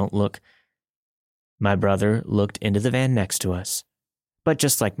 please don't look. My brother looked into the van next to us, but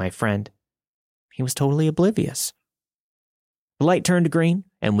just like my friend, he was totally oblivious. The light turned green,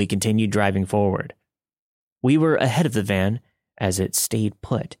 and we continued driving forward. We were ahead of the van as it stayed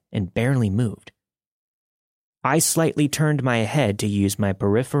put and barely moved. I slightly turned my head to use my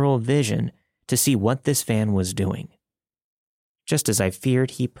peripheral vision to see what this van was doing. Just as I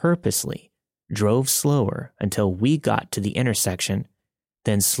feared, he purposely drove slower until we got to the intersection,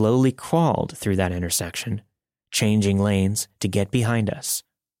 then slowly crawled through that intersection, changing lanes to get behind us.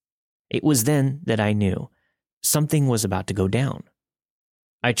 It was then that I knew something was about to go down.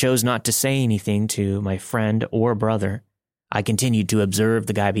 I chose not to say anything to my friend or brother. I continued to observe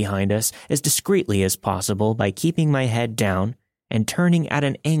the guy behind us as discreetly as possible by keeping my head down and turning at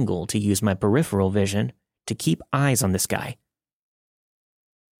an angle to use my peripheral vision to keep eyes on this guy.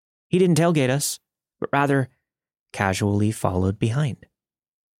 He didn't tailgate us, but rather casually followed behind.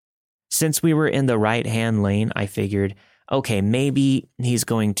 Since we were in the right-hand lane, I figured, okay, maybe he's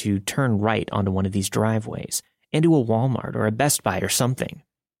going to turn right onto one of these driveways, into a Walmart or a Best Buy or something.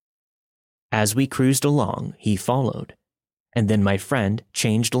 As we cruised along, he followed, and then my friend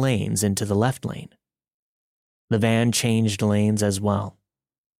changed lanes into the left lane. The van changed lanes as well.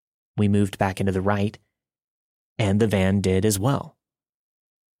 We moved back into the right, and the van did as well.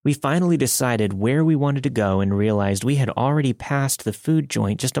 We finally decided where we wanted to go and realized we had already passed the food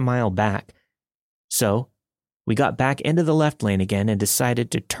joint just a mile back. So, we got back into the left lane again and decided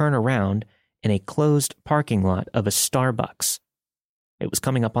to turn around in a closed parking lot of a Starbucks. It was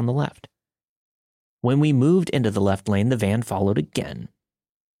coming up on the left. When we moved into the left lane, the van followed again.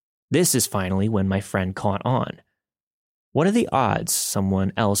 This is finally when my friend caught on. What are the odds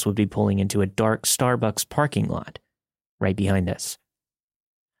someone else would be pulling into a dark Starbucks parking lot right behind us?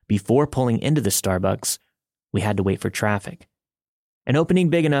 Before pulling into the Starbucks, we had to wait for traffic. An opening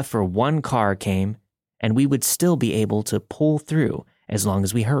big enough for one car came, and we would still be able to pull through as long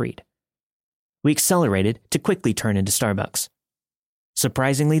as we hurried. We accelerated to quickly turn into Starbucks.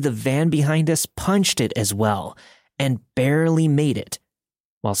 Surprisingly, the van behind us punched it as well and barely made it,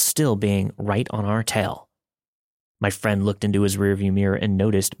 while still being right on our tail. My friend looked into his rearview mirror and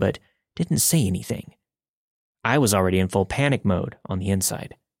noticed, but didn't say anything. I was already in full panic mode on the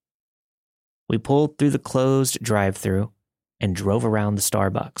inside. We pulled through the closed drive-thru and drove around the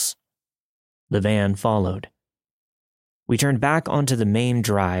Starbucks. The van followed. We turned back onto the main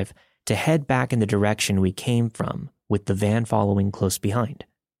drive to head back in the direction we came from, with the van following close behind.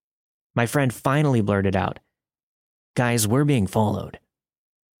 My friend finally blurted out, "Guys, we're being followed."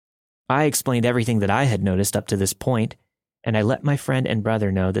 I explained everything that I had noticed up to this point, and I let my friend and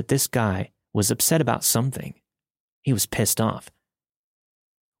brother know that this guy was upset about something. He was pissed off.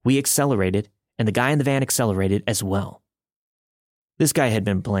 We accelerated, and the guy in the van accelerated as well. This guy had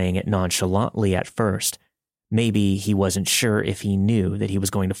been playing it nonchalantly at first. Maybe he wasn't sure if he knew that he was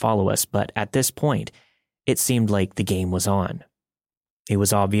going to follow us, but at this point, it seemed like the game was on. He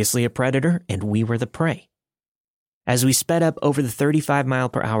was obviously a predator, and we were the prey. As we sped up over the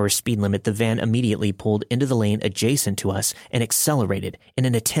 35-mile-per-hour speed limit, the van immediately pulled into the lane adjacent to us and accelerated in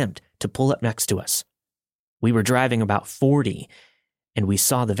an attempt to pull up next to us. We were driving about 40, and we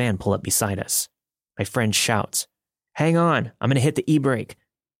saw the van pull up beside us. My friend shouts, "Hang on, I'm going to hit the e-brake."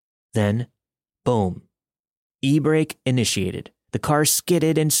 Then, boom. E-brake initiated. The car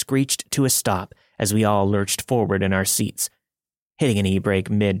skidded and screeched to a stop as we all lurched forward in our seats. Hitting an e-brake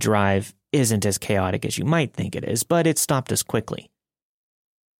mid-drive isn't as chaotic as you might think it is, but it stopped us quickly.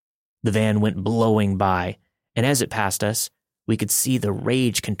 The van went blowing by, and as it passed us, we could see the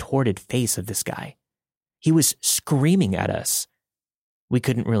rage-contorted face of this guy. He was screaming at us. We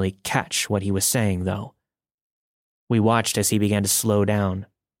couldn't really catch what he was saying, though. We watched as he began to slow down,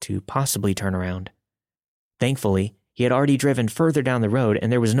 to possibly turn around. Thankfully, he had already driven further down the road,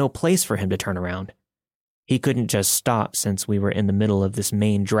 and there was no place for him to turn around. He couldn't just stop since we were in the middle of this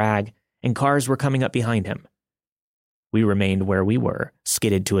main drag, and cars were coming up behind him. We remained where we were,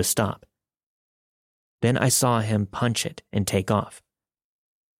 skidded to a stop. Then I saw him punch it and take off.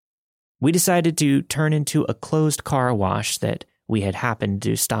 We decided to turn into a closed car wash that we had happened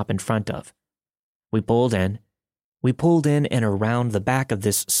to stop in front of. We pulled in and around the back of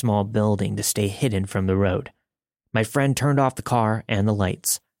this small building to stay hidden from the road. My friend turned off the car and the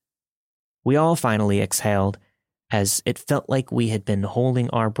lights. We all finally exhaled, as it felt like we had been holding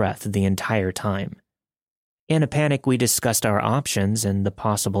our breath the entire time. In a panic, we discussed our options and the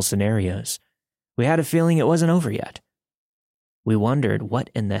possible scenarios. We had a feeling it wasn't over yet. We wondered what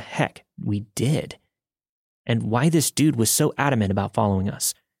in the heck we did, and why this dude was so adamant about following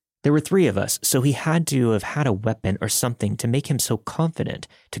us. There were 3 of us, so he had to have had a weapon or something to make him so confident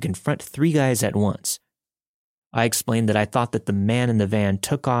to confront 3 guys at once. I explained that I thought that the man in the van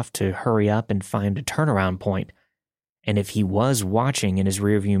took off to hurry up and find a turnaround point, and if he was watching in his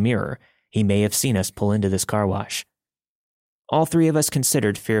rearview mirror, he may have seen us pull into this car wash. All 3 of us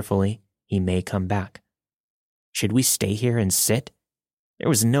considered fearfully, he may come back. Should we stay here and sit? There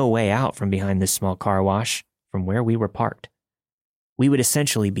was no way out from behind this small car wash, from where we were parked. We would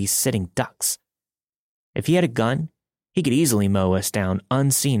essentially be sitting ducks. If he had a gun, he could easily mow us down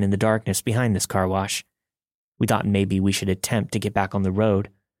unseen in the darkness behind this car wash. We thought maybe we should attempt to get back on the road,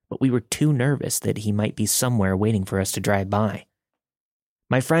 but we were too nervous that he might be somewhere waiting for us to drive by.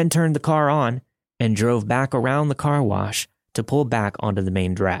 My friend turned the car on and drove back around the car wash to pull back onto the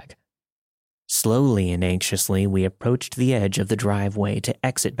main drag. Slowly and anxiously, we approached the edge of the driveway to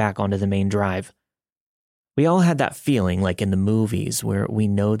exit back onto the main drive. We all had that feeling like in the movies where we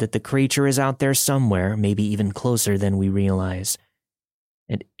know that the creature is out there somewhere, maybe even closer than we realize,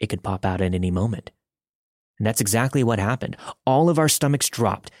 and it could pop out at any moment. And that's exactly what happened. All of our stomachs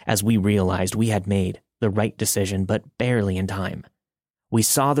dropped as we realized we had made the right decision, but barely in time. We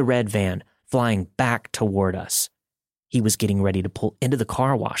saw the red van flying back toward us. He was getting ready to pull into the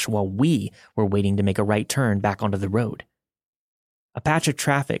car wash while we were waiting to make a right turn back onto the road. A patch of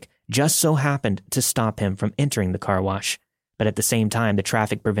traffic just so happened to stop him from entering the car wash, but at the same time, the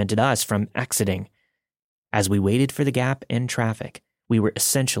traffic prevented us from exiting. As we waited for the gap in traffic, we were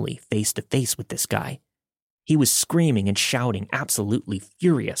essentially face to face with this guy. He was screaming and shouting, absolutely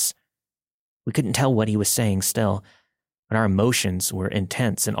furious. We couldn't tell what he was saying still, but our emotions were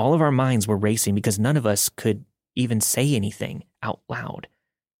intense and all of our minds were racing because none of us could even say anything out loud.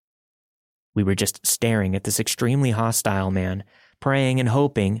 We were just staring at this extremely hostile man, praying and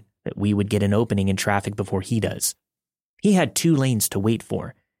hoping that we would get an opening in traffic before he does. He had 2 lanes to wait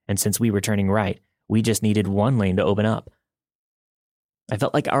for, and since we were turning right, we just needed 1 lane to open up. I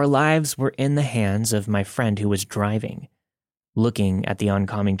felt like our lives were in the hands of my friend who was driving. Looking at the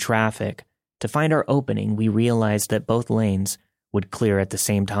oncoming traffic, to find our opening, we realized that both lanes would clear at the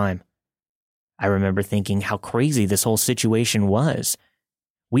same time. I remember thinking how crazy this whole situation was.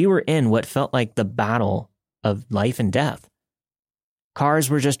 We were in what felt like the battle of life and death. Cars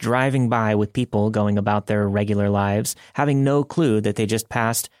were just driving by with people going about their regular lives, having no clue that they just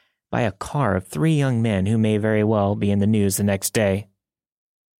passed by a car of 3 young men who may very well be in the news the next day.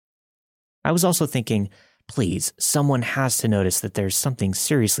 I was also thinking, please, someone has to notice that there's something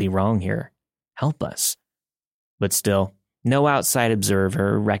seriously wrong here. Help us. But still, no outside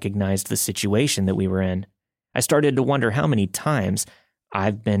observer recognized the situation that we were in. I started to wonder how many times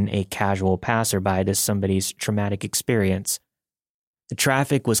I've been a casual passerby to somebody's traumatic experience. The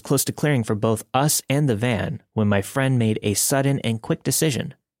traffic was close to clearing for both us and the van when my friend made a sudden and quick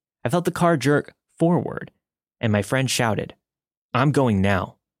decision. I felt the car jerk forward, and my friend shouted, "I'm going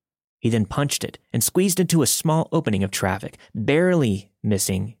now." He then punched it and squeezed into a small opening of traffic, barely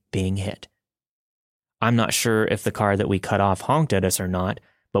missing being hit. I'm not sure if the car that we cut off honked at us or not,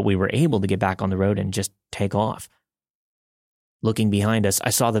 but we were able to get back on the road and just take off. Looking behind us,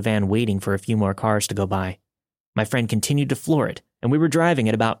 I saw the van waiting for a few more cars to go by. My friend continued to floor it, and we were driving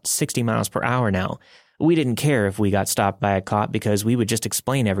at about 60 miles per hour now. We didn't care if we got stopped by a cop because we would just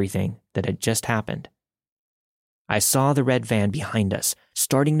explain everything that had just happened. I saw the red van behind us,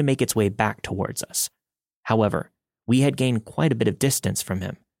 starting to make its way back towards us. However, we had gained quite a bit of distance from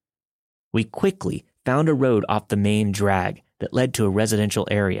him. We quickly found a road off the main drag that led to a residential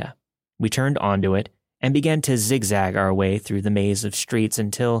area. We turned onto it and began to zigzag our way through the maze of streets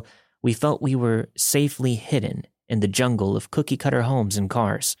until we felt we were safely hidden in the jungle of cookie-cutter homes and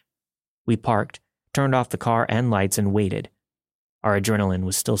cars. We parked, turned off the car and lights, and waited. Our adrenaline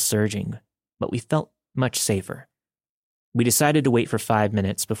was still surging, but we felt much safer. We decided to wait for 5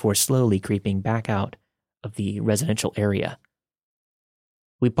 minutes before slowly creeping back out of the residential area.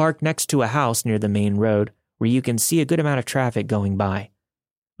 We parked next to a house near the main road where you can see a good amount of traffic going by.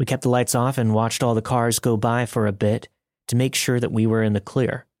 We kept the lights off and watched all the cars go by for a bit to make sure that we were in the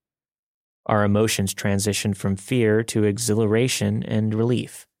clear. Our emotions transitioned from fear to exhilaration and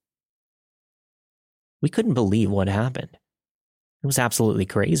relief. We couldn't believe what happened. It was absolutely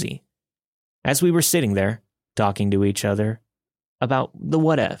crazy. As we were sitting there, talking to each other about the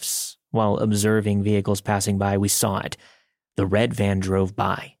what-ifs while observing vehicles passing by, we saw it. The red van drove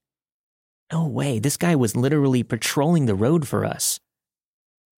by. No way, this guy was literally patrolling the road for us.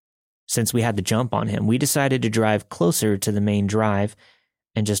 Since we had the jump on him, we decided to drive closer to the main drive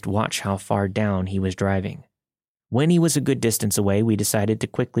and just watch how far down he was driving. When he was a good distance away, we decided to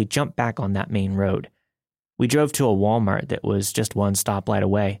quickly jump back on that main road. We drove to a Walmart that was just one stoplight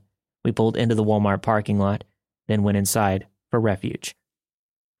away. We pulled into the Walmart parking lot, then went inside for refuge.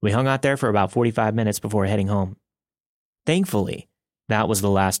 We hung out there for about 45 minutes before heading home. Thankfully, that was the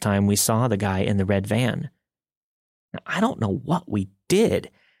last time we saw the guy in the red van. Now, I don't know what we did.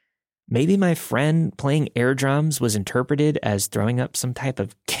 Maybe my friend playing air drums was interpreted as throwing up some type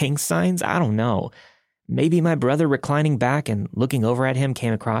of gang signs. I don't know. Maybe my brother reclining back and looking over at him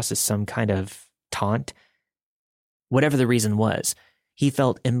came across as some kind of taunt. Whatever the reason was, he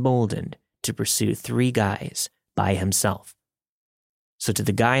felt emboldened to pursue 3 guys by himself. So to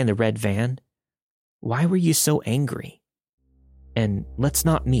the guy in the red van, why were you so angry? And let's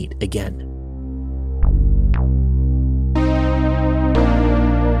not meet again.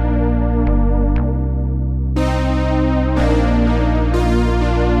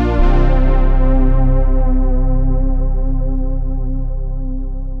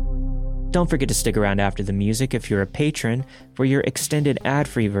 Don't forget to stick around after the music if you're a patron for your extended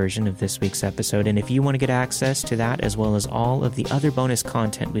ad-free version of this week's episode. And if you want to get access to that as well as all of the other bonus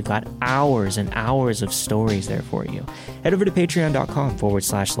content, we've got hours and hours of stories there for you. Head over to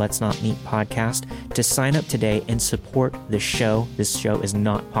patreon.com/Let's Not Meet podcast to sign up today and support the show. This show is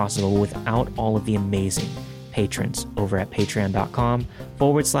not possible without all of the amazing patrons over at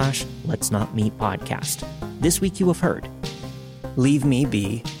patreon.com/Let's Not Meet podcast. This week you have heard Leave Me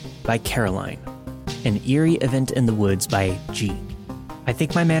Be by Caroline, An Eerie Event in the Woods by G, I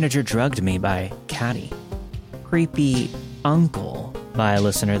Think My Manager Drugged Me by Caddy, Creepy Uncle by a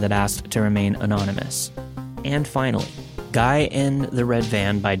listener that asked to remain anonymous, and finally, Guy in the Red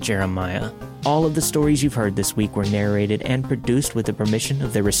Van by Jeremiah. All of the stories you've heard this week were narrated and produced with the permission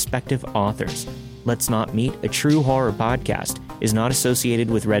of their respective authors. Let's Not Meet, a true horror podcast, is not associated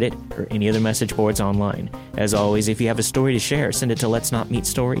with Reddit or any other message boards online. As always, if you have a story to share, send it to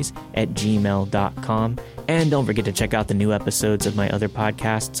letsnotmeetstories@gmail.com. And don't forget to check out the new episodes of my other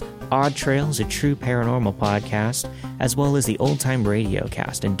podcasts. Odd Trails, a true paranormal podcast, as well as the Old Time Radio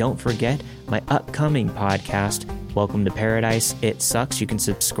Cast. And don't forget my upcoming podcast, Welcome to Paradise, It Sucks. You can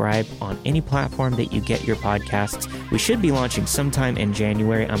subscribe on any platform that you get your podcasts. We should be launching sometime in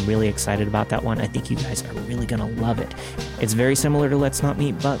January. I'm really excited about that one. I think you guys are really going to love it. It's very similar to Let's Not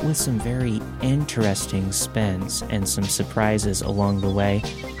Meet, but with some very interesting spins and some surprises along the way.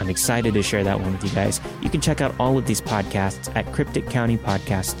 I'm excited to share that one with you guys. You can check out all of these podcasts at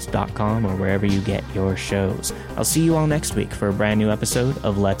crypticcountypodcasts.com or wherever you get your shows. I'll see you all next week for a brand new episode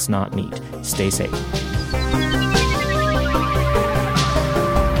of Let's Not Meet. Stay safe.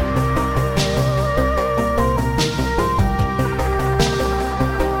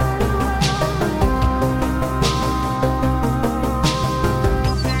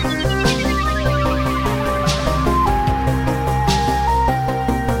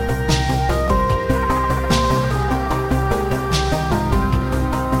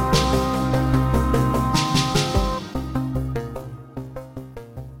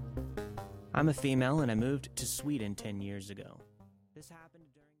 I'm a female and I moved to Sweden 10 years ago. This happened